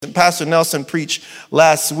Pastor Nelson preached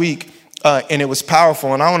last week, and it was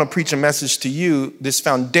powerful. And I want to preach a message to you, this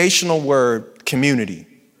foundational word, community.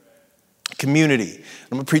 Community.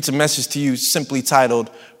 I'm going to preach a message to you simply titled,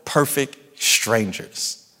 Perfect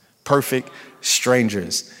Strangers. Perfect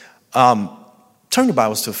Strangers. Turn your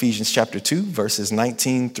Bibles to Ephesians chapter 2, verses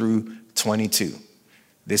 19 through 22.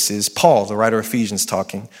 This is Paul, the writer of Ephesians,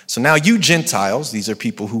 talking. So now you Gentiles, these are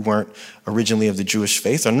people who weren't originally of the Jewish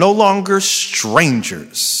faith, are no longer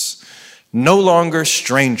strangers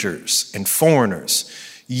and foreigners.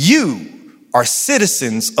 You are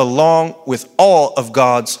citizens along with all of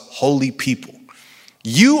God's holy people.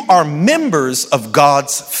 You are members of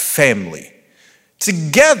God's family.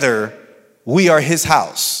 Together, we are his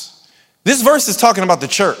house. This verse is talking about the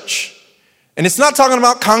church. And it's not talking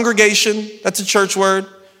about congregation. That's a church word.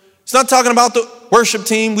 It's not talking about the worship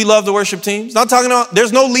team. We love the worship team. It's not talking about,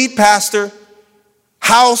 there's no lead pastor,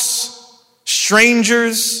 house,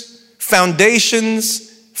 strangers,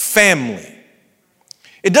 foundations, family.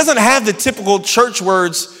 It doesn't have the typical church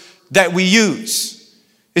words that we use.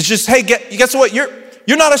 It's just, hey, guess what? You're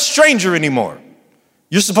not a stranger anymore.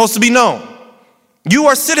 You're supposed to be known. You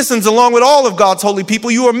are citizens along with all of God's holy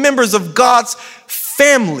people. You are members of God's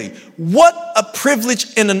family. What a privilege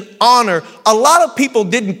and an honor. A lot of people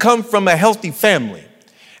didn't come from a healthy family.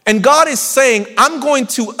 And God is saying, I'm going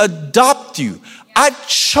to adopt you. I've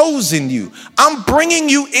chosen you. I'm bringing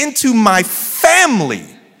you into my family.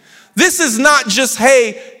 This is not just,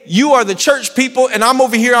 hey, you are the church people and I'm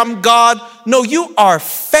over here, I'm God. No, you are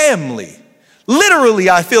family. Literally,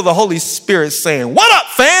 I feel the Holy Spirit saying, what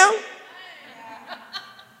up, fam?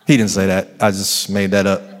 He didn't say that. I just made that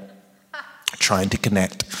up. Trying to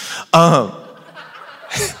connect.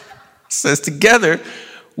 Says together,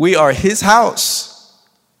 we are his house.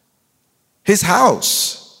 His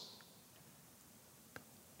house.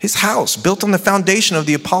 His house, built on the foundation of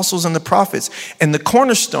the apostles and the prophets. And the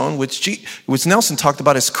cornerstone, which Nelson talked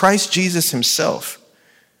about, is Christ Jesus himself.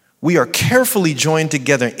 We are carefully joined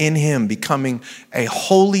together in him, becoming a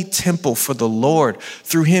holy temple for the Lord.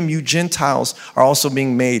 Through him, you Gentiles are also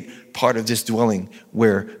being made part of this dwelling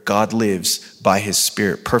where God lives by his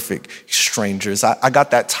Spirit. Perfect strangers. I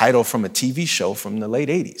got that title from a TV show from the late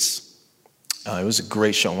 80s. It was a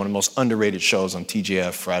great show, one of the most underrated shows on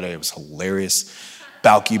TGF Friday. It was hilarious.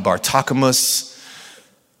 Balki Bartokomous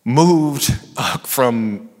moved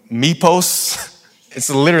from Mypos.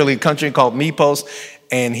 It's literally a country called Mypos.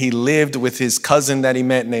 And he lived with his cousin that he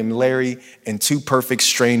met named Larry, and two perfect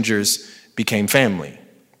strangers became family.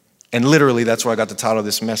 And literally, that's where I got the title of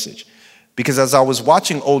this message. Because as I was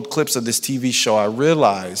watching old clips of this TV show, I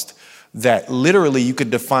realized that literally you could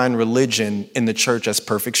define religion in the church as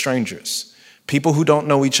perfect strangers. People who don't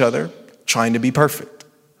know each other, trying to be perfect.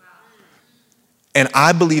 And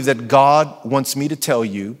I believe that God wants me to tell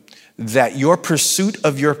you that your pursuit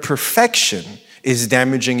of your perfection is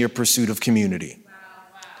damaging your pursuit of community.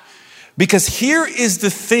 Because here is the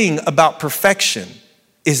thing about perfection,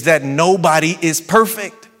 is that nobody is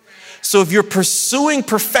perfect. So if you're pursuing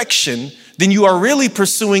perfection, then you are really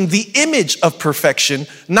pursuing the image of perfection,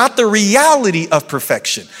 not the reality of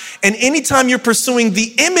perfection. And anytime you're pursuing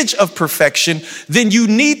the image of perfection, then you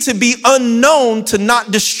need to be unknown to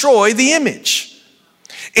not destroy the image.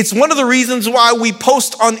 It's one of the reasons why we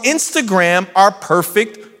post on Instagram our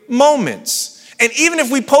perfect moments. And even if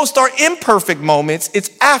we post our imperfect moments, it's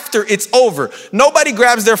after it's over. Nobody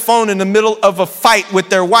grabs their phone in the middle of a fight with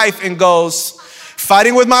their wife and goes,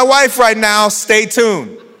 fighting with my wife right now, stay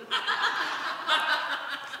tuned.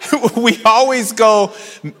 We always go,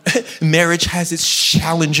 marriage has its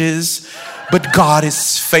challenges, but God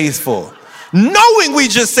is faithful. Knowing we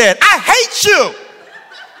just said, I hate you.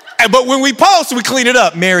 But when we post, we clean it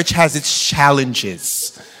up. Marriage has its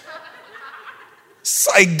challenges. It's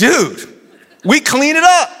like, dude, we clean it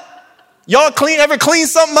up. Y'all ever clean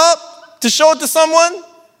something up to show it to someone?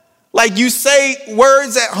 Like you say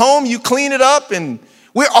words at home, you clean it up, and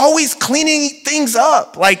we're always cleaning things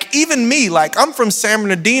up. Like even me, like I'm from San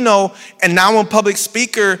Bernardino and now I'm a public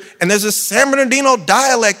speaker and there's a San Bernardino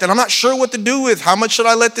dialect and I'm not sure what to do with. How much should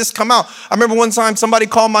I let this come out? I remember one time somebody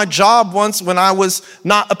called my job once when I was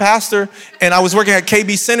not a pastor and I was working at KB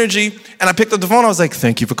Synergy and I picked up the phone. I was like,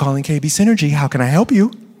 thank you for calling KB Synergy. How can I help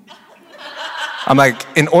you? I'm like,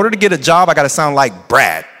 in order to get a job, I got to sound like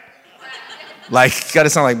Brad. Like, got to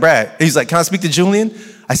sound like Brad. He's like, can I speak to Julian?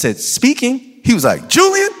 I said, speaking. He was like,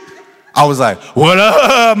 Julian? I was like, what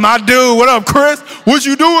up, my dude? What up, Chris? What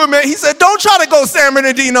you doing, man? He said, don't try to go San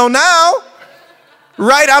Bernardino now.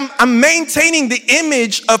 Right? I'm maintaining the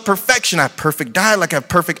image of perfection. I have perfect diet, like I have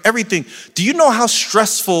perfect everything. Do you know how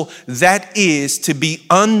stressful that is to be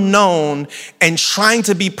unknown and trying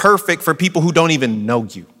to be perfect for people who don't even know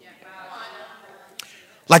you?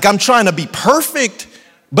 Like I'm trying to be perfect,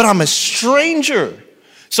 but I'm a stranger.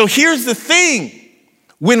 So here's the thing.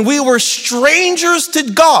 When we were strangers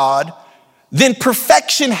to God, then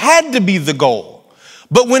perfection had to be the goal.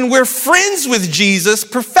 But when we're friends with Jesus,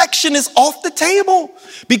 perfection is off the table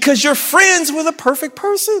because you're friends with a perfect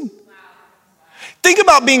person. Think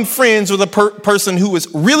about being friends with a person who is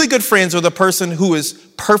really good friends with a person who is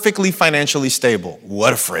perfectly financially stable.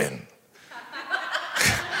 What a friend.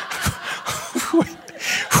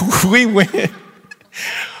 We went.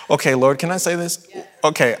 Okay, Lord, can I say this?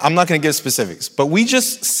 Okay, I'm not going to give specifics, but we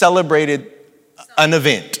just celebrated an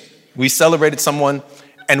event. We celebrated someone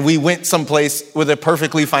and we went someplace with a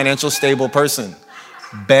perfectly financial stable person.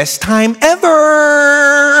 Best time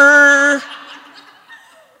ever.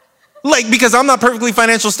 Like, because I'm not perfectly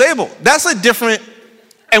financial stable. That's a different,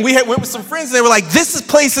 and we went with some friends and they were like, this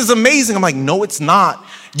place is amazing. I'm like, no, it's not.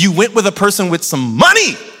 You went with a person with some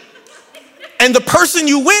money. And the person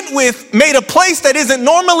you went with made a place that isn't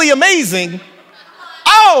normally amazing.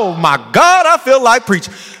 Oh my God, I feel like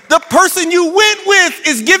preaching. The person you went with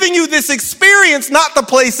is giving you this experience, not the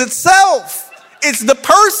place itself. It's the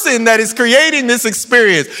person that is creating this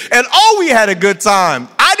experience. And oh, we had a good time.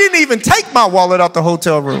 I didn't even take my wallet out the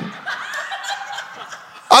hotel room.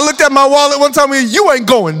 I looked at my wallet one time and you ain't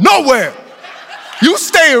going nowhere. You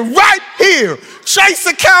staying right here. Chase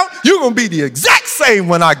account, you're going to be the exact same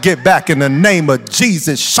when I get back in the name of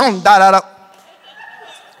Jesus.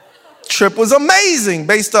 Trip was amazing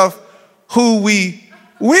based off who we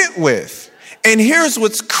went with. And here's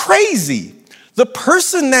what's crazy. The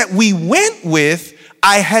person that we went with,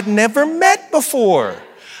 I had never met before.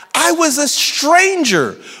 I was a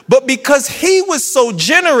stranger, but because he was so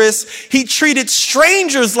generous, he treated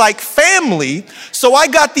strangers like family. So I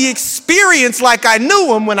got the experience like I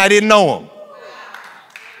knew him when I didn't know him.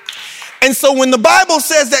 And so when the Bible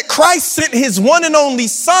says that Christ sent his one and only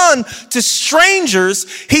son to strangers,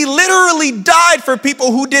 he literally died for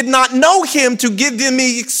people who did not know him to give them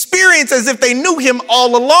the experience as if they knew him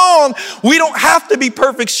all along. We don't have to be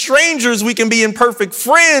perfect strangers. We can be imperfect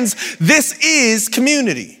friends. This is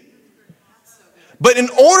community. But in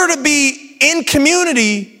order to be in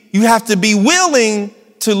community, you have to be willing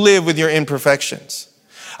to live with your imperfections.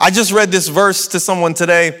 I just read this verse to someone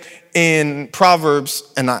today in Proverbs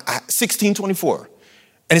 16:24.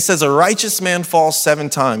 And it says, a righteous man falls 7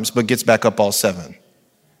 times, but gets back up all 7.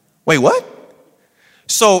 Wait, what?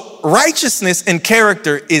 So righteousness and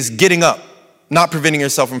character is getting up, not preventing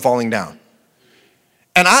yourself from falling down.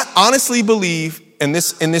 And I honestly believe in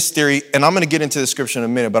this theory, and I'm going to get into the scripture in a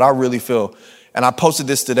minute, but I really feel, and I posted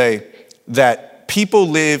this today, that people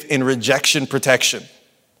live in rejection protection,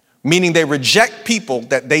 meaning they reject people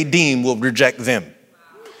that they deem will reject them.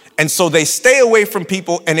 And so they stay away from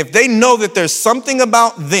people. And if they know that there's something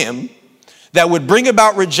about them that would bring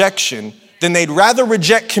about rejection, then they'd rather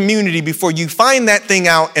reject community before you find that thing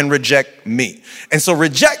out and reject me. And so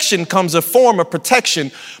rejection comes a form of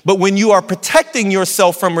protection. But when you are protecting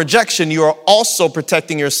yourself from rejection, you are also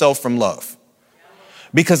protecting yourself from love.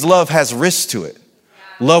 Because love has risk to it.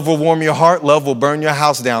 Love will warm your heart. Love will burn your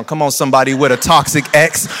house down. Come on, somebody with a toxic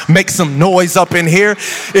ex, make some noise up in here.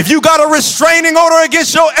 If you got a restraining order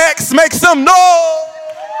against your ex, make some noise.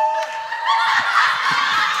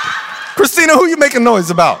 Christina, who you making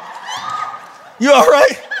noise about? You all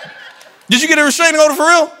right? Did you get a restraining order for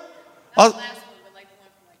real?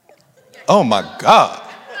 Oh my God.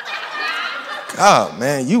 God,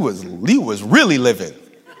 man, you was really living.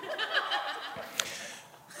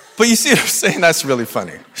 But you see what I'm saying? That's really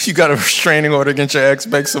funny. You got a restraining order against your ex,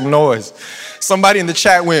 make some noise. Somebody in the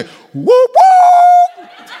chat went, whoop, whoop.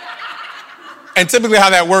 And typically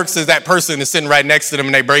how that works is that person is sitting right next to them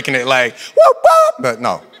and they breaking it like, whoop, whoop. But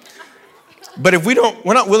no. But if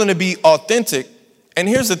we're not willing to be authentic, and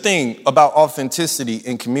here's the thing about authenticity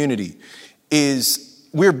in community, is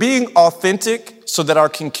we're being authentic so that our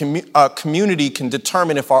community can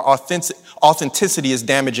determine if our authenticity is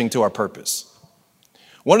damaging to our purpose.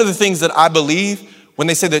 One of the things that I believe when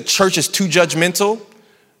they say that church is too judgmental,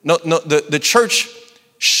 the church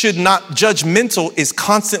should not, judgmental is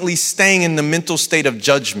constantly staying in the mental state of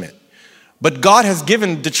judgment. But God has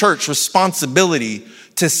given the church responsibility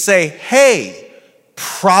to say, hey,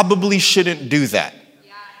 probably shouldn't do that.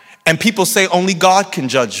 And people say only God can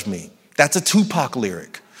judge me. That's a Tupac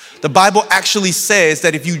lyric. The Bible actually says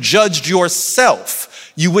that if you judged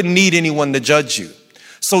yourself, you wouldn't need anyone to judge you.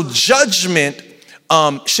 So judgment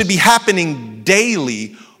should be happening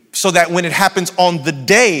daily so that when it happens on the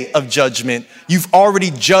day of judgment, you've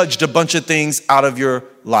already judged a bunch of things out of your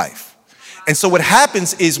life. And so what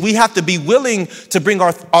happens is we have to be willing to bring our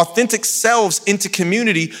authentic selves into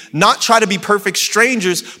community, not try to be perfect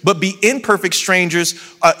strangers, but be imperfect strangers,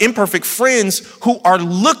 imperfect friends who are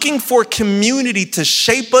looking for community to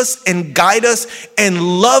shape us and guide us and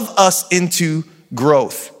love us into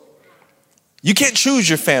growth. You can't choose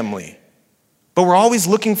your family, but we're always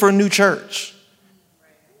looking for a new church.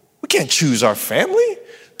 We can't choose our family.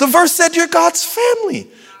 The verse said you're God's family.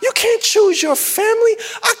 You can't choose your family.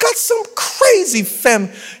 I got some crazy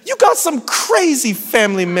family. You got some crazy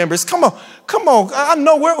family members. Come on. I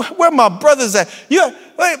know where my brothers at.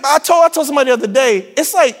 I told somebody the other day,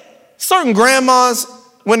 it's like certain grandmas,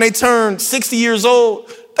 when they turn 60 years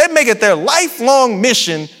old, they make it their lifelong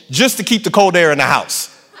mission just to keep the cold air in the house.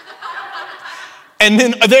 And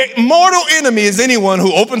then their mortal enemy is anyone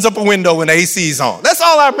who opens up a window when the AC's on. That's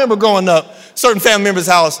all I remember growing up. Certain family member's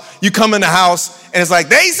house, you come in the house and it's like,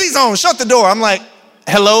 the AC's on, shut the door. I'm like,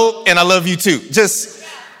 hello, and I love you too.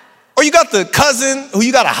 Or you got the cousin who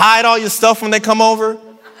you got to hide all your stuff when they come over.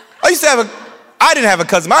 I didn't have a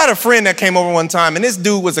cousin, but I had a friend that came over one time, and this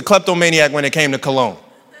dude was a kleptomaniac when it came to cologne.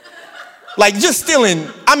 Like just stealing,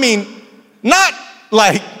 not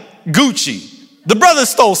like Gucci. The brother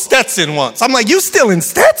stole Stetson once. I'm like, you stealing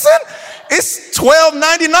Stetson? It's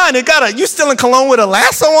 $12.99. You stealing cologne with a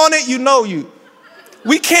lasso on it?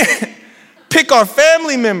 We can't pick our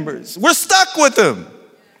family members. We're stuck with them.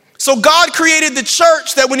 So God created the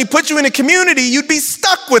church that when he put you in a community, you'd be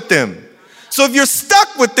stuck with them. So if you're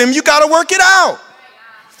stuck with them, you got to work it out.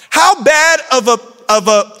 How bad of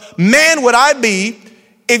a man would I be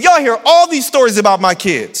if y'all hear all these stories about my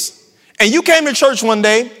kids and you came to church one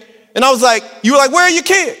day and I was like, you were like, where are your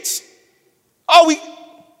kids? Oh,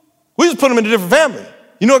 we just put them in a different family.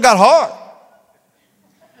 You know, it got hard.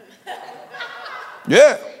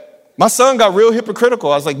 Yeah. My son got real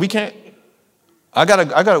hypocritical. I was like, we can't, we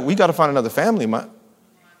got to find another family.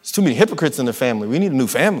 There's too many hypocrites in the family. We need a new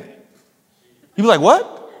family. He was like,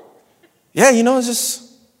 what? Yeah, it's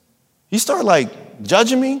just, you start like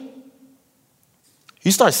judging me.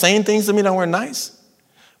 You start saying things to me that weren't nice.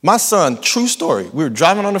 My son, true story, we were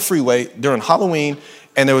driving on the freeway during Halloween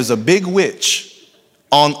and there was a big witch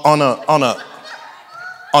on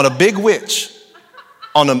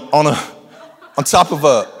top of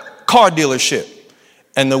a car dealership.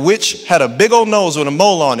 And the witch had a big old nose with a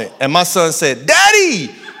mole on it. And my son said, Daddy,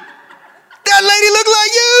 that lady look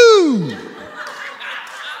like you.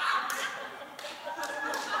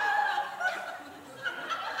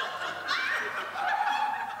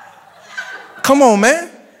 Come on, man.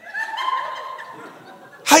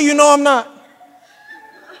 How you know I'm not?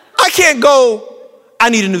 I can't go, I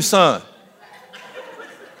need a new son.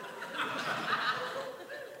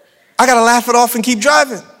 I got to laugh it off and keep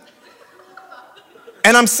driving.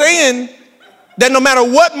 And I'm saying that no matter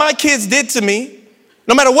what my kids did to me,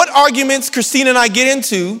 no matter what arguments Christina and I get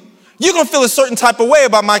into, you're going to feel a certain type of way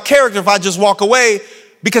about my character if I just walk away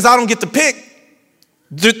because I don't get to pick.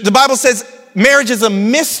 The Bible says marriage is a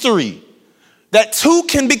mystery, that two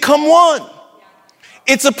can become one.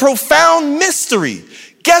 It's a profound mystery.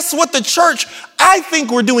 Guess what I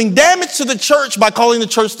think we're doing damage to the church by calling the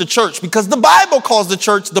church because the Bible calls the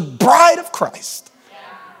church the bride of Christ.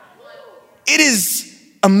 It is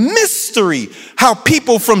a mystery how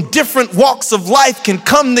people from different walks of life can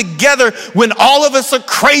come together when all of us are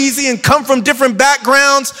crazy and come from different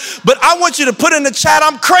backgrounds. But I want you to put in the chat,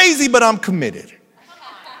 I'm crazy, but I'm committed.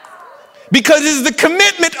 Because it's the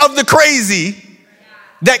commitment of the crazy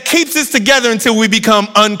that keeps us together until we become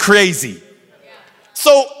uncrazy.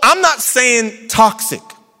 So I'm not saying toxic.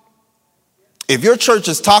 If your church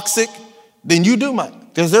is toxic, then you do mine.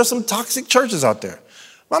 Because there's some toxic churches out there.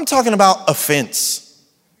 I'm talking about offense.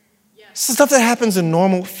 It's the stuff that happens in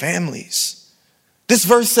normal families. This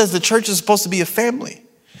verse says the church is supposed to be a family.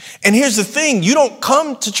 And here's the thing, you don't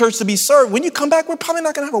come to church to be served. When you come back, we're probably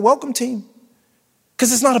not going to have a welcome team.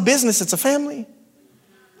 Because it's not a business, it's a family.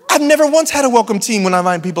 I've never once had a welcome team when I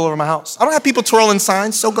invite people over my house. I don't have people twirling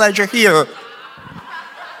signs, so glad you're here.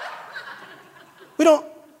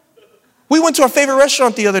 We went to our favorite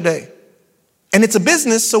restaurant the other day. And it's a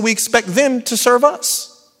business, so we expect them to serve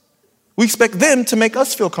us. We expect them to make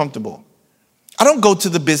us feel comfortable. I don't go to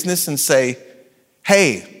the business and say,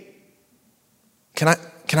 hey, can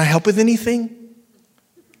I help with anything?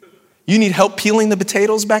 You need help peeling the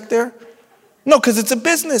potatoes back there? No, because it's a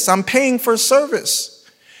business. I'm paying for a service.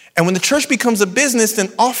 And when the church becomes a business,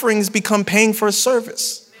 then offerings become paying for a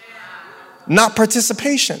service, not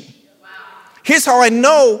participation. Here's how I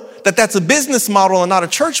know that that's a business model and not a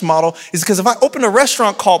church model, is because if I open a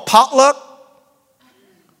restaurant called Potluck,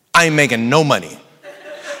 I ain't making no money.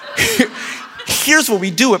 Here's what we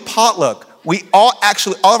do at Potluck. We all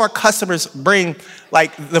of our customers bring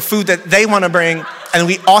like the food that they want to bring, and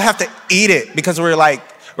we all have to eat it because we're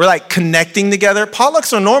like connecting together.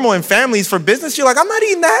 Potlucks are normal in families. For business, you're like, I'm not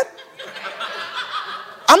eating that.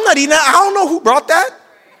 I'm not eating that. I don't know who brought that.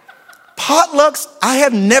 Potlucks, I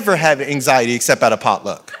have never had anxiety except at a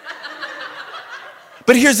potluck.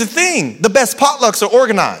 But here's the thing, the best potlucks are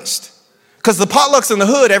organized. Because the potlucks in the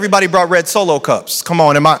hood, everybody brought red Solo cups. Come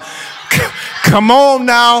on, come on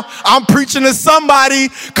now. I'm preaching to somebody.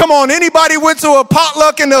 Come on, anybody went to a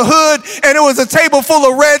potluck in the hood and it was a table full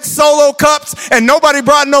of red Solo cups and nobody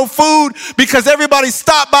brought no food because everybody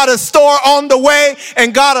stopped by the store on the way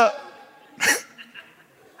and got a...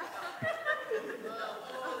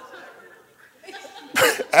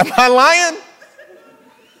 Am I lying?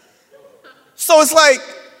 So it's like,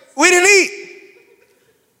 we didn't eat.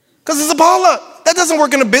 Because it's a potluck. That doesn't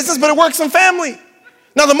work in a business, but it works in family.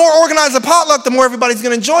 Now, the more organized a potluck, the more everybody's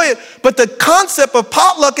going to enjoy it. But the concept of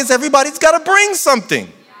potluck is everybody's got to bring something.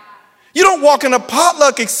 You don't walk in a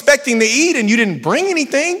potluck expecting to eat and you didn't bring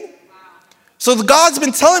anything. So God's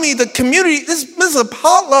been telling me the community, this is a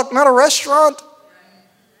potluck, not a restaurant.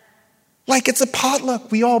 Like it's a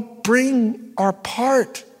potluck. We all bring our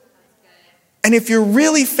part. And if you're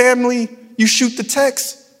really family, you shoot the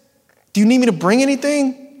text. Do you need me to bring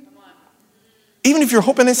anything? Even if you're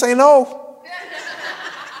hoping they say no.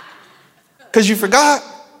 Because you forgot.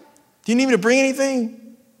 Do you need me to bring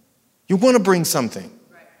anything? You want to bring something.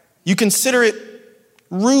 You consider it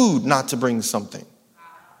rude not to bring something.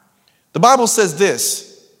 The Bible says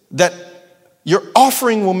this, that your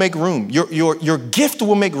offering will make room. Your gift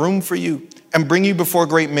will make room for you and bring you before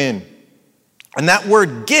great men. And that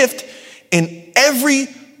word gift in every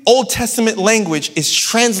Old Testament language is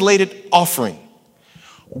translated offering.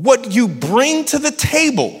 What you bring to the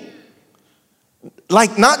table,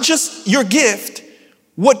 like not just your gift,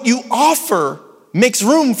 what you offer makes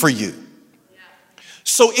room for you.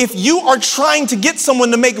 So if you are trying to get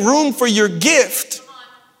someone to make room for your gift,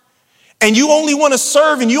 and you only want to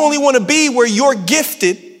serve and you only want to be where you're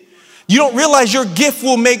gifted, you don't realize your gift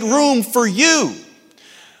will make room for you.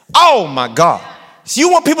 Oh my God. So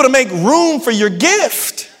you want people to make room for your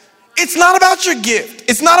gift. It's not about your gift.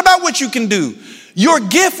 It's not about what you can do. Your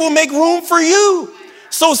gift will make room for you.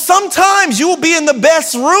 So sometimes you will be in the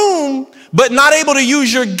best room, but not able to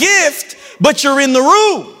use your gift, but you're in the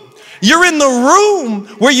room. You're in the room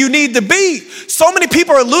where you need to be. So many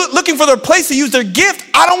people are looking for their place to use their gift.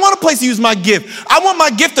 I don't want a place to use my gift. I want my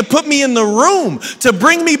gift to put me in the room, to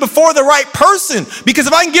bring me before the right person. Because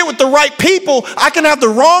if I can get with the right people, I can have the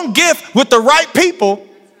wrong gift with the right people.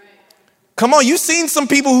 Come on, you've seen some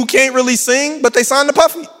people who can't really sing, but they signed to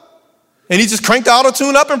Puffy. And he just cranked the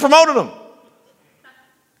auto-tune up and promoted them.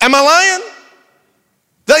 Am I lying?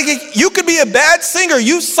 Like, you could be a bad singer.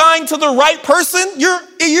 You signed to the right person, you're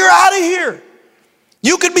out of here.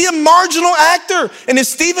 You could be a marginal actor. And if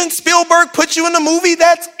Steven Spielberg put you in a movie,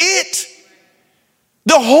 that's it.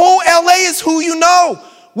 The whole LA is who you know.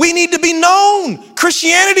 We need to be known.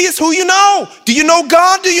 Christianity is who you know. Do you know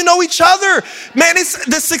God? Do you know each other? Man,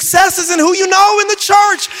 the success is in who you know in the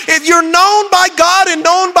church. If you're known by God and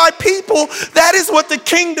known by people, that is what the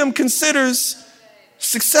kingdom considers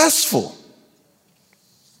successful.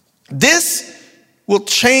 This will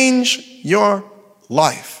change your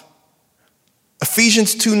life.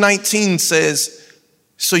 Ephesians 2:19 says,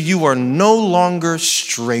 so you are no longer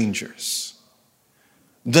strangers.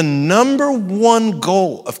 The number one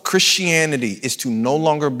goal of Christianity is to no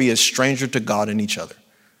longer be a stranger to God and each other.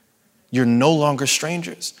 You're no longer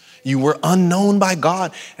strangers. You were unknown by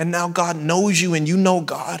God, and now God knows you and you know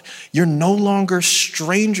God. You're no longer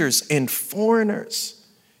strangers and foreigners.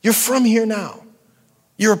 You're from here now.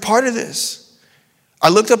 You're a part of this. I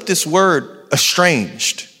looked up this word,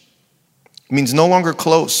 estranged. It means no longer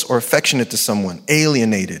close or affectionate to someone,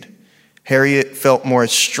 alienated. Harriet felt more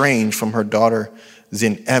estranged from her daughter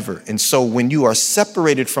than ever. And so when you are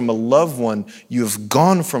separated from a loved one, you have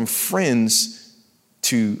gone from friends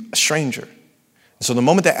to a stranger. So the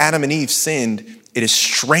moment that Adam and Eve sinned, it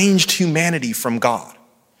estranged humanity from God.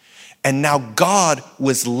 And now God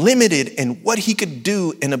was limited in what he could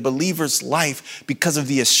do in a believer's life because of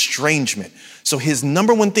the estrangement. So his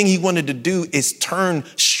number one thing he wanted to do is turn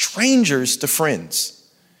strangers to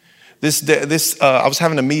friends. I was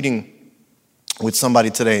having a meeting with somebody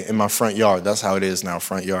today in my front yard. That's how it is now,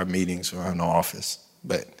 front yard meetings. We don't have no office,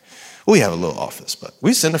 but we have a little office, but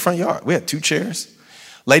we sit in the front yard. We had 2 chairs.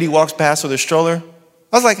 Lady walks past with her stroller.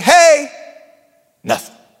 I was like, hey,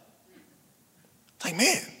 Nothing. Like,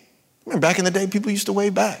 man, remember back in the day, people used to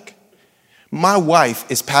wave back. My wife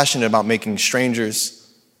is passionate about making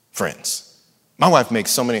strangers friends. My wife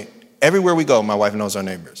makes so many, everywhere we go, my wife knows our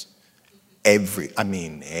neighbors. Everywhere.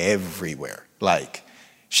 Like,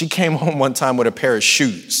 she came home one time with a pair of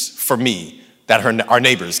shoes for me that our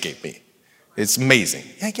neighbors gave me. It's amazing.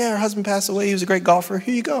 Like, yeah, her husband passed away. He was a great golfer.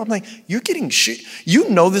 Here you go. I'm like, you're getting shoes. You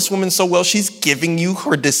know this woman so well. She's giving you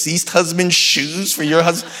her deceased husband's shoes for your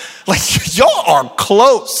husband. Like, y'all are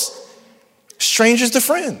close. Strangers to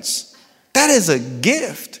friends. That is a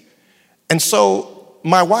gift. And so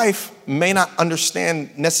my wife may not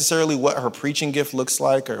understand necessarily what her preaching gift looks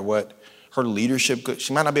like or what her leadership,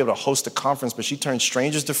 she might not be able to host a conference, but she turns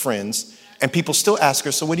strangers to friends, and people still ask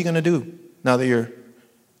her, so what are you going to do now that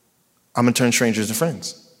I'm going to turn strangers to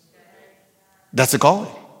friends? That's a calling.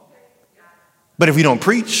 But if you don't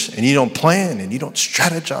preach and you don't plan and you don't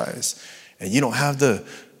strategize and you don't have the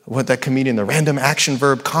random action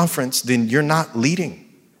verb conference, then you're not leading.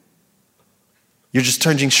 You're just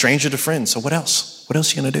turning stranger to friends. So what else? What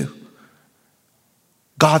else are you going to do?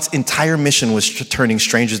 God's entire mission was turning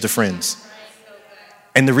strangers to friends.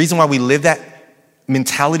 And the reason why we live that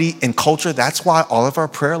mentality and culture, that's why all of our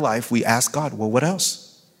prayer life, we ask God, well, what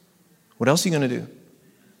else? What else are you going to do?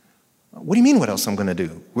 What do you mean what else I'm going to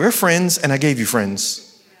do? We're friends and I gave you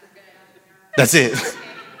friends. That's it.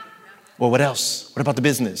 Well, what else? What about the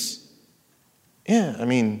business? Yeah, I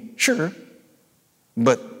mean, sure.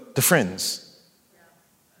 But the friends.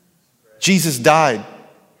 Jesus died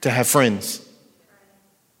to have friends.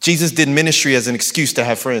 Jesus did ministry as an excuse to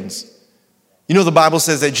have friends. You know, the Bible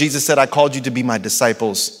says that Jesus said, I called you to be my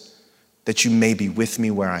disciples, that you may be with me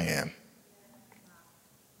where I am.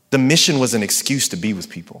 The mission was an excuse to be with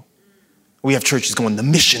people. We have churches going, the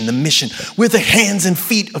mission. We're the hands and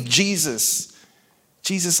feet of Jesus.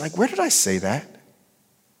 Jesus, like, where did I say that?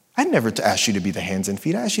 I never asked you to be the hands and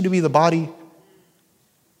feet. I asked you to be the body.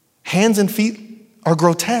 Hands and feet are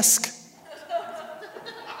grotesque.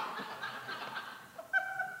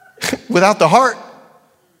 Without the heart,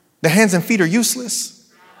 the hands and feet are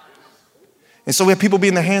useless. And so we have people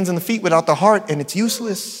being the hands and the feet without the heart, and it's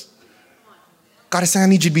useless. God is saying, I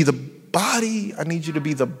need you to be the body. I need you to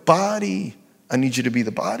be the body. I need you to be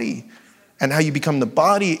the body. And how you become the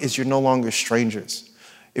body is you're no longer strangers.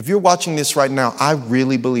 If you're watching this right now, I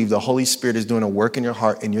really believe the Holy Spirit is doing a work in your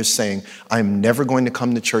heart and you're saying, I'm never going to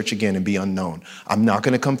come to church again and be unknown. I'm not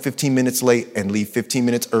going to come 15 minutes late and leave 15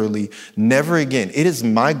 minutes early. Never again. It is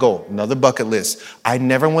my goal, another bucket list. I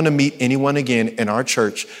never want to meet anyone again in our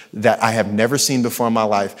church that I have never seen before in my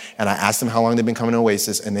life. And I ask them how long they've been coming to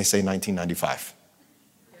Oasis and they say 1995.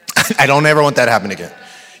 I don't ever want that to happen again.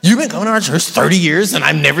 You've been coming to our church 30 years and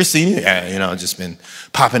I've never seen you. Yeah, just been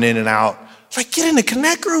popping in and out. Like, get in the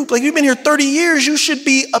connect group. Like, you've been here 30 years. You should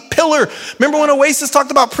be a pillar. Remember when Oasis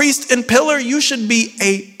talked about priest and pillar? You should be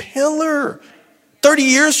a pillar. 30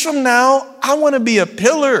 years from now, I want to be a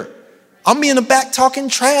pillar. I'm be in the back talking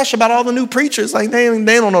trash about all the new preachers. Like, they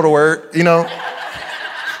don't know the word,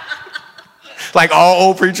 Like all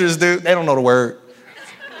old preachers do. They don't know the word.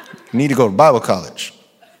 You need to go to Bible college.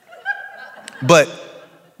 But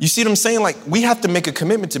you see what I'm saying? Like, we have to make a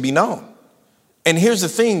commitment to be known. And here's the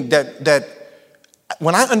thing that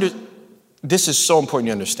when this is so important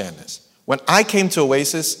you understand this. When I came to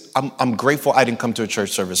Oasis, I'm grateful I didn't come to a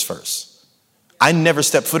church service first. I never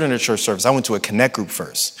stepped foot in a church service. I went to a connect group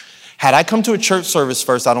first. Had I come to a church service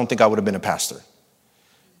first, I don't think I would have been a pastor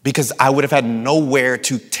because I would have had nowhere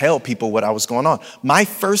to tell people what I was going on. My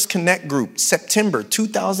first connect group, September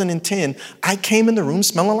 2010, I came in the room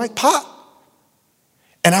smelling like pot.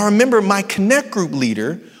 And I remember my connect group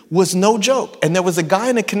leader was no joke. And there was a guy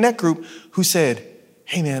in a connect group who said,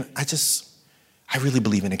 hey man, I really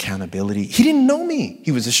believe in accountability. He didn't know me.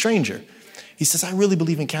 He was a stranger. He says, I really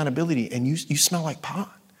believe in accountability and you smell like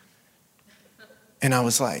pot. And I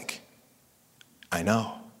was like, I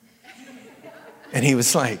know. And he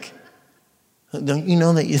was like, don't you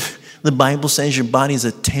know that the Bible says your body is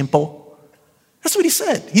a temple? That's what he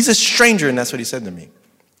said. He's a stranger and that's what he said to me.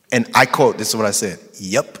 And I quote, this is what I said,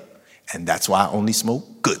 yep. And that's why I only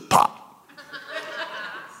smoke good pot.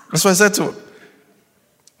 That's what I said to him.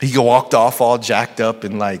 He walked off all jacked up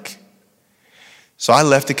and so I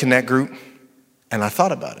left the connect group and I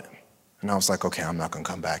thought about it. And I was like, okay, I'm not going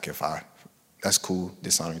to come back that's cool,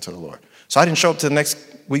 dishonoring to the Lord. So I didn't show up to the next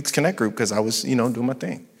week's connect group because I was, doing my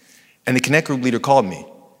thing. And the connect group leader called me.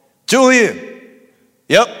 Julian,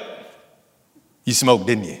 yep. You smoked,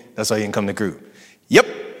 didn't you? That's why you didn't come to group. Yep.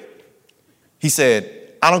 He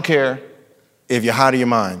said, I don't care if you're high to your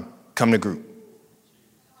mind, come to group.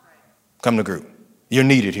 Come to group. You're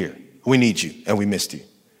needed here. We need you, and we missed you.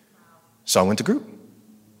 So I went to group.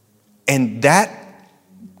 And that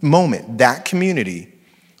moment, that community,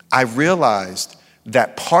 I realized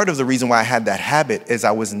that part of the reason why I had that habit is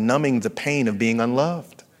I was numbing the pain of being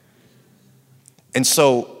unloved. And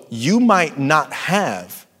so you might not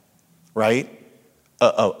have, right,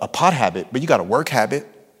 a pot habit, but you got a work habit.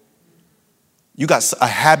 You got a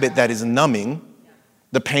habit that is numbing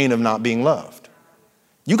the pain of not being loved.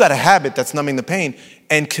 You got a habit that's numbing the pain,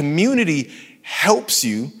 and community helps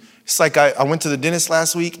you. It's like I went to the dentist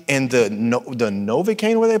last week, and the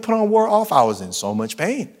Novocaine where they put on wore off. I was in so much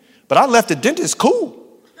pain. But I left the dentist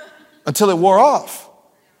cool until it wore off.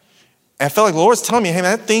 And I felt like the Lord's telling me, hey,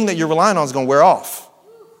 man, that thing that you're relying on is going to wear off.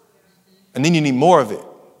 And then you need more of it.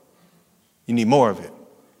 You need more of it.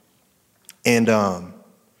 And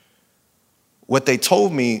what they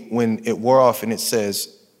told me when it wore off, and it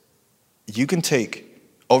says, you can take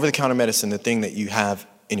over-the-counter medicine, the thing that you have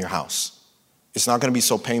in your house. It's not going to be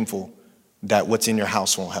so painful that what's in your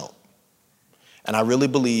house won't help. And I really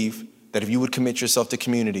believe that if you would commit yourself to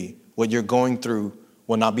community, what you're going through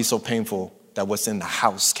will not be so painful that what's in the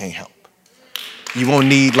house can't help. You won't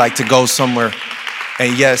need to go somewhere.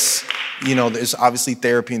 And yes, there's obviously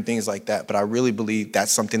therapy and things like that, but I really believe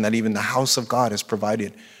that's something that even the house of God has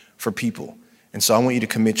provided for people. And so I want you to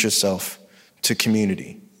commit yourself to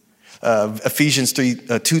community. Ephesians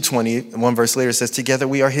 2:20, one verse later says, together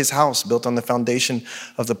we are his house, built on the foundation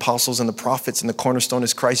of the apostles and the prophets, and the cornerstone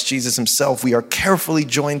is Christ Jesus himself. We are carefully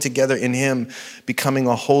joined together in him, becoming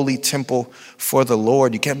a holy temple for the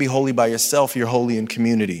Lord. You can't be holy by yourself, you're holy in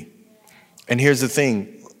community. And here's the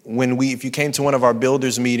thing, if you came to one of our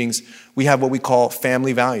builders meetings, we have what we call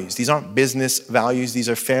family values. These aren't business values, these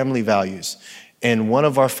are family values. And one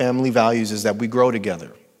of our family values is that we grow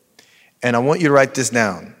together. And I want you to write this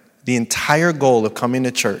down. The entire goal of coming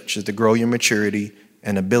to church is to grow your maturity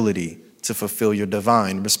and ability to fulfill your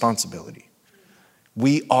divine responsibility.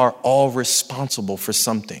 We are all responsible for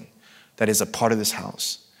something that is a part of this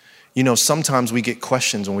house. Sometimes we get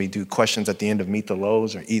questions when we do questions at the end of Meet the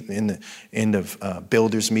Lows or in the end of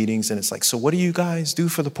builders meetings. And it's like, so what do you guys do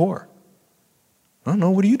for the poor? I don't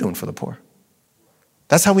know. What are you doing for the poor?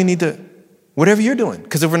 That's how we need to, whatever you're doing.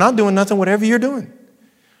 Because if we're not doing nothing, whatever you're doing.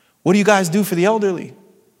 What do you guys do for the elderly?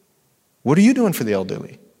 What are you doing for the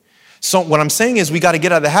elderly? So what I'm saying is we got to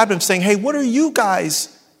get out of the habit of saying, hey, what are you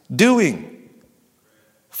guys doing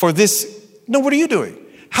for this? No, what are you doing?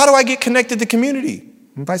 How do I get connected to community?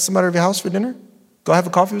 Invite somebody to your house for dinner? Go have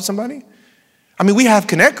a coffee with somebody? We have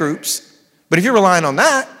connect groups, but if you're relying on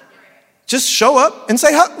that, just show up and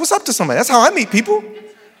say, what's up to somebody? That's how I meet people.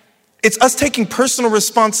 It's us taking personal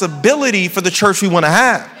responsibility for the church we want to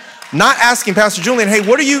have. Not asking Pastor Julian, hey,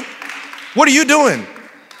 what are you doing?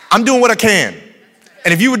 I'm doing what I can.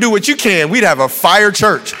 And if you would do what you can, we'd have a fire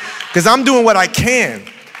church. Because I'm doing what I can.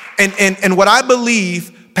 And what I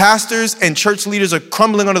believe pastors and church leaders are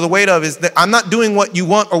crumbling under the weight of is that I'm not doing what you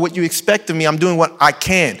want or what you expect of me. I'm doing what I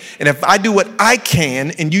can. And if I do what I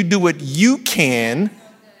can and you do what you can,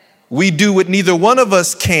 we do what neither one of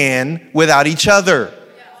us can without each other.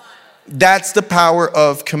 That's the power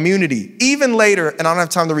of community. Even later, and I don't have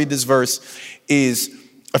time to read this verse, is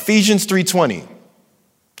Ephesians 3:20.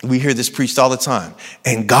 We hear this preached all the time.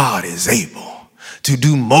 And God is able to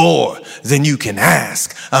do more than you can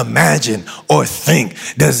ask, imagine, or think.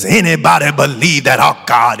 Does anybody believe that our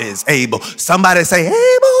God is able? Somebody say,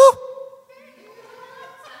 able.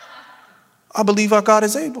 I believe our God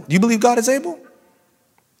is able. Do you believe God is able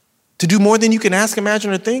to do more than you can ask, imagine,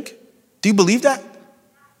 or think? Do you believe that?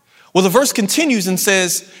 Well, the verse continues and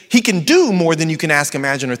says, he can do more than you can ask,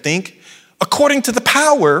 imagine, or think, according to the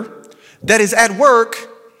power that is at work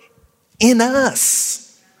in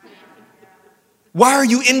us. Why are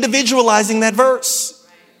you individualizing that verse?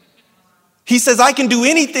 He says, I can do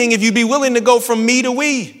anything if you be willing to go from me to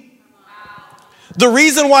we. The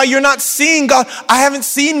reason why you're not seeing God, I haven't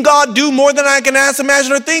seen God do more than I can ask,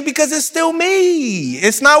 imagine, or think, because it's still me.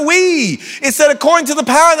 It's not we. It said, according to the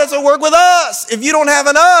power that's at work with us. If you don't have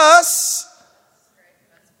an us,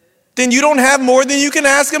 then you don't have more than you can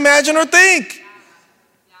ask, imagine, or think.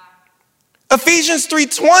 Ephesians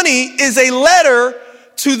 3:20 is a letter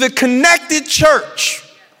to the connected church.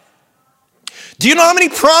 Do you know how many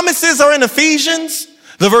promises are in Ephesians?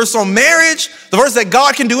 The verse on marriage, the verse that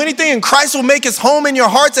God can do anything and Christ will make his home in your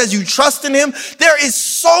hearts as you trust in him. There is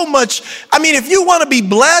so much. If you want to be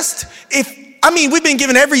blessed, we've been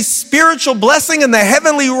given every spiritual blessing in the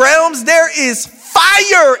heavenly realms. There is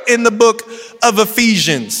fire in the book of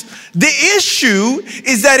Ephesians. The issue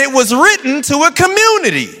is that it was written to a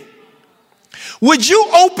community. Would you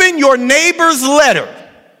open your neighbor's letter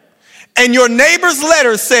and your neighbor's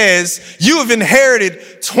letter says you have inherited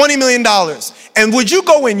 $20 million. And would you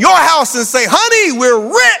go in your house and say, honey,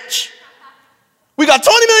 we're rich. We got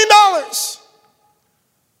 $20 million.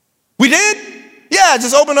 We did? Yeah,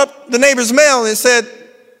 just open up the neighbor's mail and it said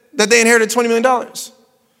that they inherited $20 million.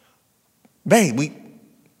 Babe,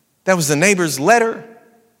 that was the neighbor's letter.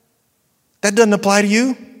 That doesn't apply to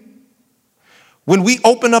you. When we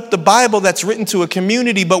open up the Bible that's written to a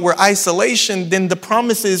community, but we're isolation, then the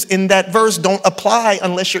promises in that verse don't apply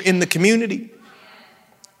unless you're in the community.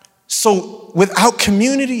 So without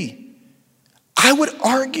community, I would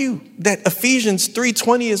argue that Ephesians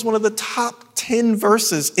 3:20 is one of the top 10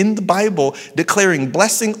 verses in the Bible declaring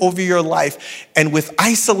blessing over your life. And with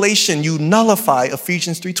isolation, you nullify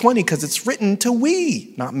Ephesians 3:20 because it's written to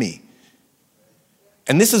we, not me.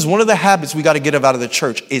 And this is one of the habits we got to get out of the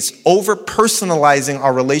church. It's over-personalizing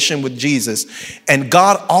our relation with Jesus. And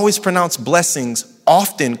God always pronounced blessings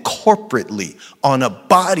often corporately on a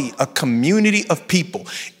body, a community of people.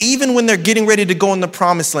 Even when they're getting ready to go in the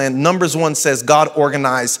promised land, Numbers 1 says God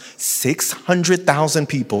organized 600,000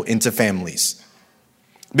 people into families.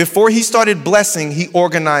 Before he started blessing, he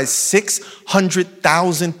organized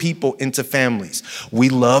 600,000 people into families. We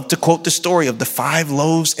love to quote the story of the 5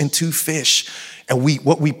 loaves and 2 fish. And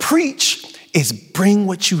what we preach is bring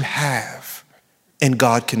what you have and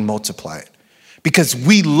God can multiply it. Because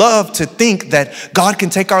we love to think that God can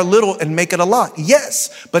take our little and make it a lot.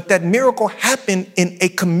 Yes, but that miracle happened in a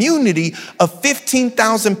community of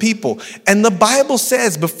 15,000 people. And the Bible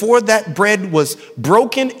says before that bread was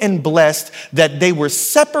broken and blessed, that they were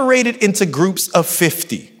separated into groups of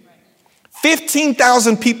 50.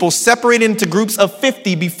 15,000 people separated into groups of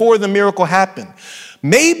 50 before the miracle happened.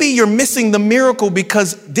 Maybe you're missing the miracle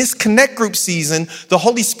because this connect group season, the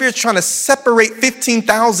Holy Spirit's trying to separate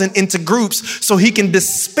 15,000 into groups so he can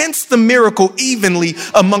dispense the miracle evenly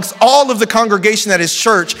amongst all of the congregation at his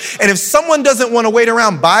church. And if someone doesn't want to wait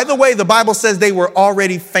around, by the way, the Bible says they were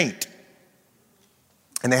already faint.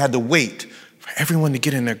 And they had to wait for everyone to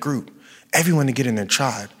get in their group, everyone to get in their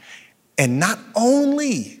tribe. And not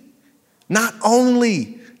only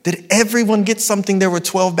did everyone get something, there were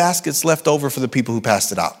 12 baskets left over for the people who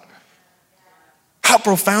passed it out. How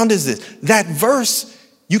profound is this? That verse,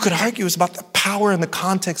 you could argue, is about the power and the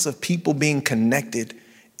context of people being connected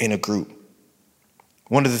in a group.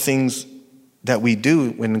 One of the things that we do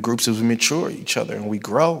when in groups is we mature each other and we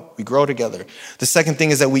grow together. The second thing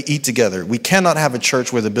is that we eat together. We cannot have a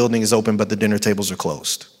church where the building is open but the dinner tables are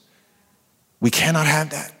closed. We cannot have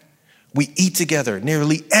that. We eat together.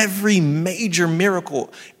 Nearly every major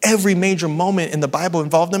miracle, every major moment in the Bible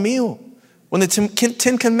involved a meal. When the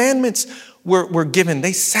 10 Commandments were given,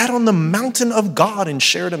 they sat on the mountain of God and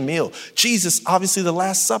shared a meal. Jesus, obviously the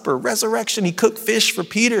Last Supper, resurrection, he cooked fish for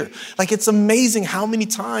Peter. Like, it's amazing how many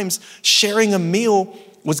times sharing a meal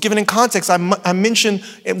was given in context. I mentioned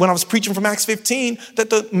when I was preaching from Acts 15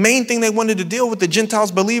 that the main thing they wanted to deal with the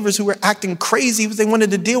Gentiles believers who were acting crazy was they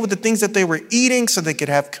wanted to deal with the things that they were eating so they could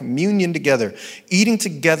have communion together. Eating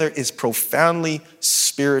together is profoundly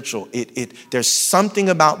spiritual. There's something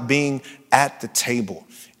about being at the table.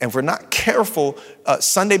 And if we're not careful,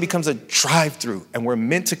 Sunday becomes a drive-through and we're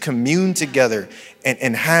meant to commune together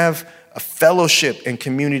and have a fellowship and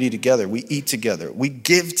community together. We eat together. We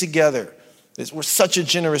give together. We're such a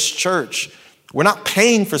generous church. We're not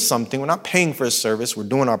paying for something. We're not paying for a service. We're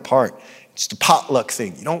doing our part. It's the potluck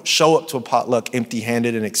thing. You don't show up to a potluck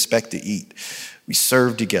empty-handed and expect to eat. We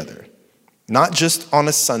serve together, not just on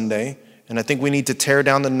a Sunday. And I think we need to tear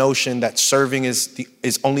down the notion that serving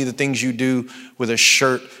is only the things you do with a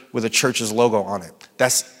shirt with a church's logo on it.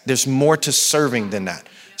 There's more to serving than that.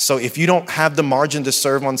 So if you don't have the margin to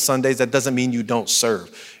serve on Sundays, that doesn't mean you don't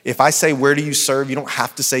serve. If I say, where do you serve? You don't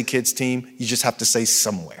have to say kids team. You just have to say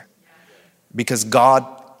somewhere. Because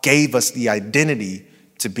God gave us the identity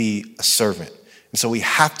to be a servant. And so we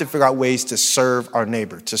have to figure out ways to serve our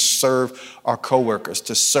neighbor, to serve our coworkers,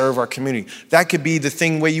 to serve our community. That could be the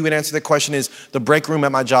thing where you would answer the question is, the break room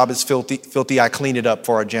at my job is filthy. I clean it up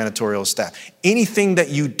for our janitorial staff. Anything that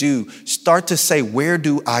you do, start to say, where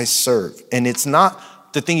do I serve? And it's not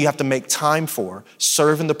the thing you have to make time for.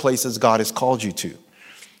 Serve in the places God has called you to.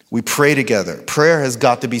 We pray together. Prayer has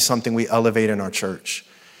got to be something we elevate in our church.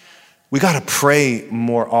 We got to pray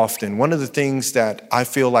more often. One of the things that I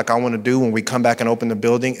feel like I want to do when we come back and open the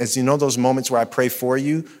building is, those moments where I pray for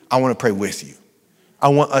you, I want to pray with you. I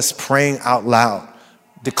want us praying out loud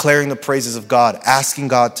declaring the praises of God, asking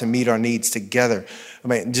God to meet our needs together. I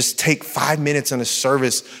mean, just take 5 minutes in a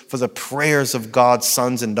service for the prayers of God's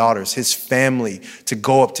sons and daughters, his family, to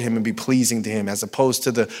go up to him and be pleasing to him, as opposed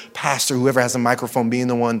to the pastor, whoever has a microphone, being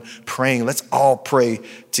the one praying. Let's all pray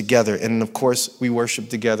together. And of course, we worship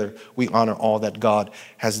together. We honor all that God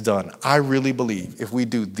has done. I really believe if we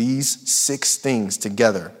do these 6 things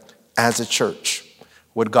together as a church,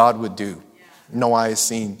 what God would do, no eye has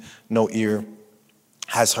seen, no ear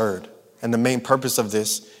has heard. And the main purpose of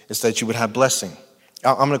this is that you would have blessing.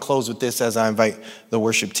 I'm going to close with this as I invite the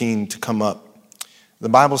worship team to come up. The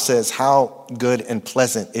Bible says how good and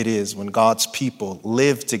pleasant it is when God's people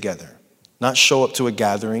live together, not show up to a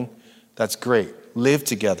gathering. That's great. Live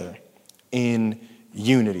together in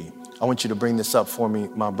unity. I want you to bring this up for me,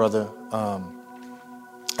 my brother.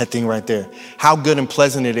 That thing right there. How good and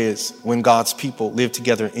pleasant it is when God's people live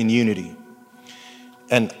together in unity.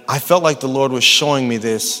 And I felt like the Lord was showing me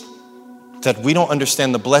this, that we don't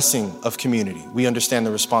understand the blessing of community. We understand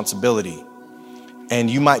the responsibility. And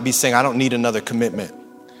you might be saying, I don't need another commitment.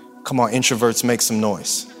 Come on, introverts, make some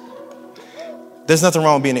noise. There's nothing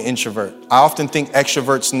wrong with being an introvert. I often think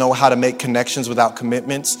extroverts know how to make connections without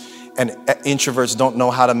commitments, and introverts don't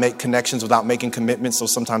know how to make connections without making commitments. So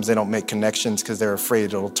sometimes they don't make connections because they're afraid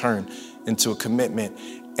it'll turn into a commitment.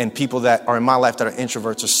 And people that are in my life that are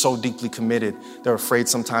introverts are so deeply committed, they're afraid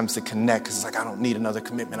sometimes to connect because it's like, I don't need another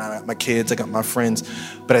commitment. I got my kids, I got my friends.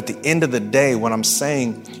 But at the end of the day, what I'm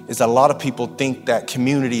saying is that a lot of people think that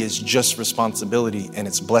community is just responsibility and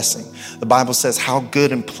it's blessing. The Bible says how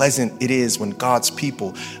good and pleasant it is when God's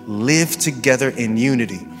people live together in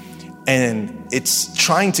unity. And it's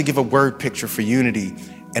trying to give a word picture for unity.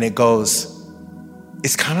 And it goes,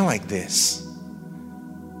 it's kind of like this.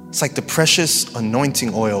 It's like the precious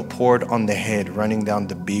anointing oil poured on the head, running down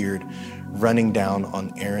the beard, running down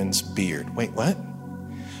on Aaron's beard. Wait, what?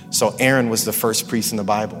 So Aaron was the first priest in the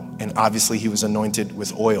Bible, and obviously he was anointed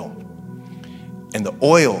with oil. And the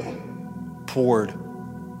oil poured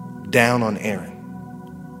down on Aaron.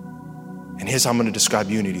 And here's how I'm going to describe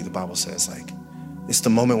unity, the Bible says. Like, it's the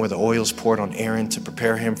moment where the oil is poured on Aaron to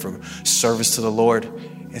prepare him for service to the Lord.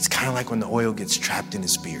 It's kind of like when the oil gets trapped in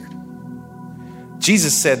his beard.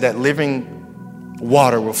 Jesus said that living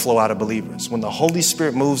water will flow out of believers. When the Holy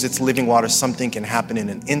Spirit moves its living water, something can happen in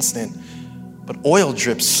an instant. But oil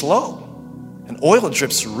drips slow. And oil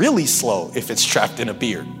drips really slow if it's trapped in a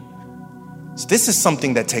beard. So this is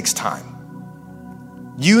something that takes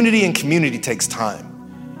time. Unity and community takes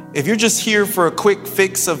time. If you're just here for a quick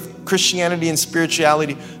fix of Christianity and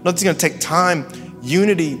spirituality, nothing's going to take time.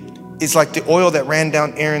 Unity is like the oil that ran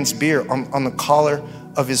down Aaron's beard on the collar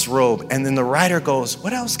of his robe. And then the writer goes,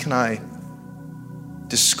 what else can I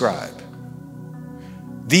describe?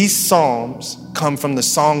 These psalms come from the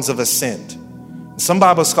songs of ascent. Some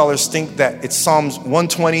Bible scholars think that it's Psalms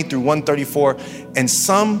 120 through 134. And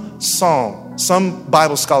some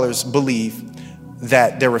Bible scholars believe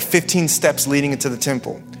that there were 15 steps leading into the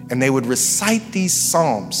temple. And they would recite these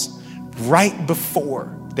psalms right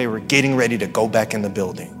before they were getting ready to go back in the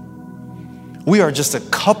building. We are just a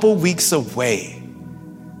couple weeks away.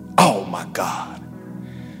 Oh my God.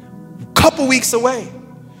 Couple weeks away.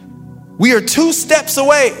 We are 2 steps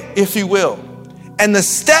away, if you will. And the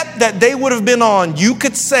step that they would have been on, you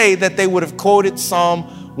could say that they would have quoted Psalm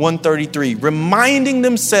 133, reminding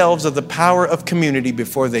themselves of the power of community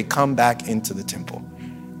before they come back into the temple.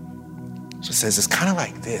 So it says it's kind of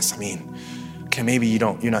like this. I mean, okay, maybe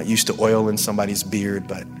you're not used to oil in somebody's beard,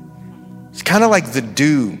 but it's kind of like the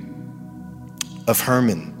dew of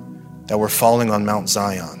Hermon that were falling on Mount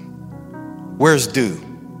Zion. Where's dew?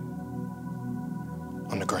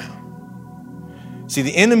 On the ground. See,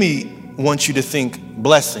 the enemy wants you to think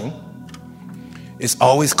blessing is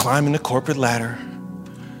always climbing the corporate ladder.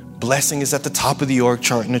 Blessing is at the top of the org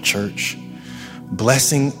chart in the church.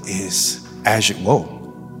 Blessing is as you, whoa.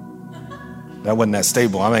 That wasn't that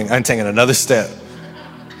stable. I'm taking another step.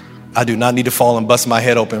 I do not need to fall and bust my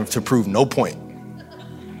head open to prove no point.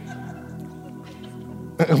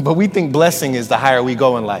 But we think blessing is the higher we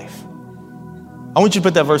go in life. I want you to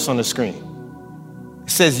put that verse on the screen.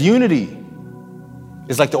 It says unity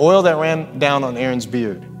is like the oil that ran down on Aaron's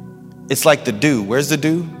beard. It's like the dew. Where's the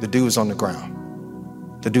dew? The dew is on the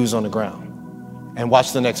ground. The dew is on the ground. And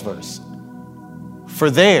watch the next verse.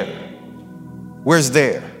 For there, where's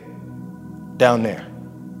there? Down there.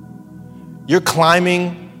 You're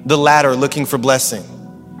climbing the ladder looking for blessing.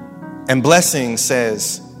 And blessing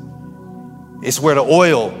says it's where the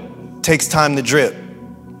oil takes time to drip.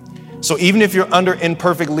 So even if you're under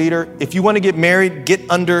imperfect leader, if you want to get married, get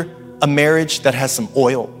under a marriage that has some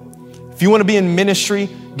oil. If you want to be in ministry,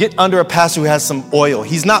 get under a pastor who has some oil.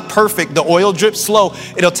 He's not perfect. The oil drips slow.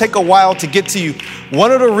 It'll take a while to get to you.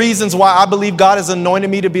 One of the reasons why I believe God has anointed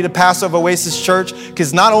me to be the pastor of Oasis Church,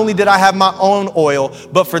 because not only did I have my own oil,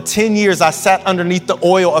 but for 10 years I sat underneath the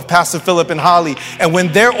oil of Pastor Philip and Holly. And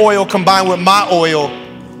when their oil combined with my oil,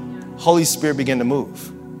 Holy Spirit began to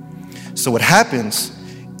move. So what happens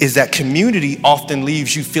is that community often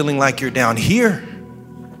leaves you feeling like you're down here.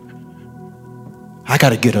 I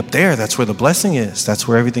got to get up there. That's where the blessing is. That's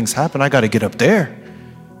where everything's happened. I got to get up there.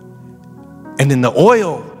 And then the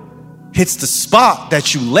oil hits the spot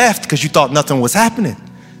that you left because you thought nothing was happening.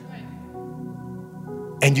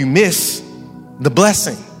 And you miss the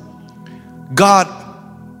blessing. God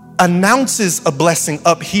announces a blessing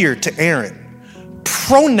up here to Aaron,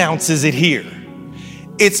 pronounces it here.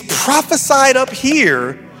 It's prophesied up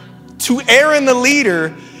here to Aaron the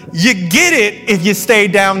leader. You get it if you stay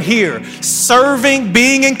down here, serving,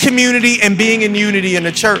 being in community, and being in unity in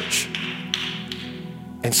the church.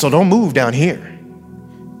 And so don't move down here,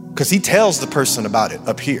 because he tells the person about it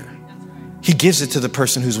up here. He gives it to the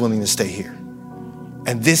person who's willing to stay here.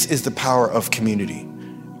 And this is the power of community.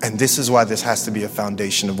 And this is why this has to be a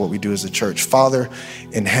foundation of what we do as a church. Father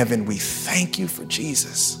in heaven, we thank you for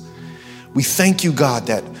Jesus. We thank you, God,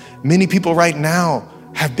 that many people right now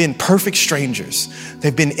have been perfect strangers.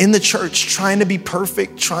 They've been in the church trying to be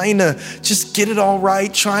perfect, trying to just get it all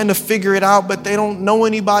right, trying to figure it out, but they don't know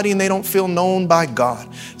anybody and they don't feel known by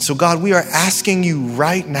God. So God, we are asking you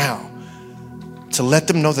right now to let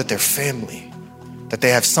them know that they're family, that they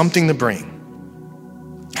have something to bring.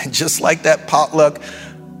 And just like that potluck,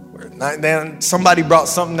 then somebody brought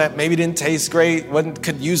something that maybe didn't taste great,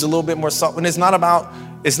 could use a little bit more salt. When it's not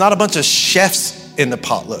a bunch of chefs in the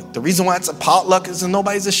potluck. The reason why it's a potluck is that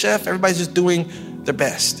nobody's a chef. Everybody's just doing their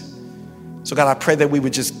best. So God, I pray that we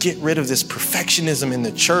would just get rid of this perfectionism in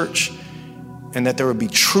the church, and that there would be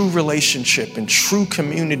true relationship and true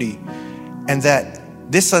community, and that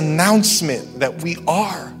this announcement that we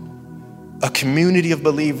are a community of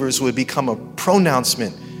believers would become a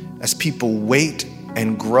pronouncement as people wait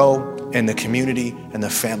and grow in the community and the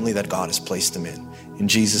family that God has placed them in. In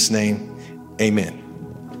Jesus' name, amen.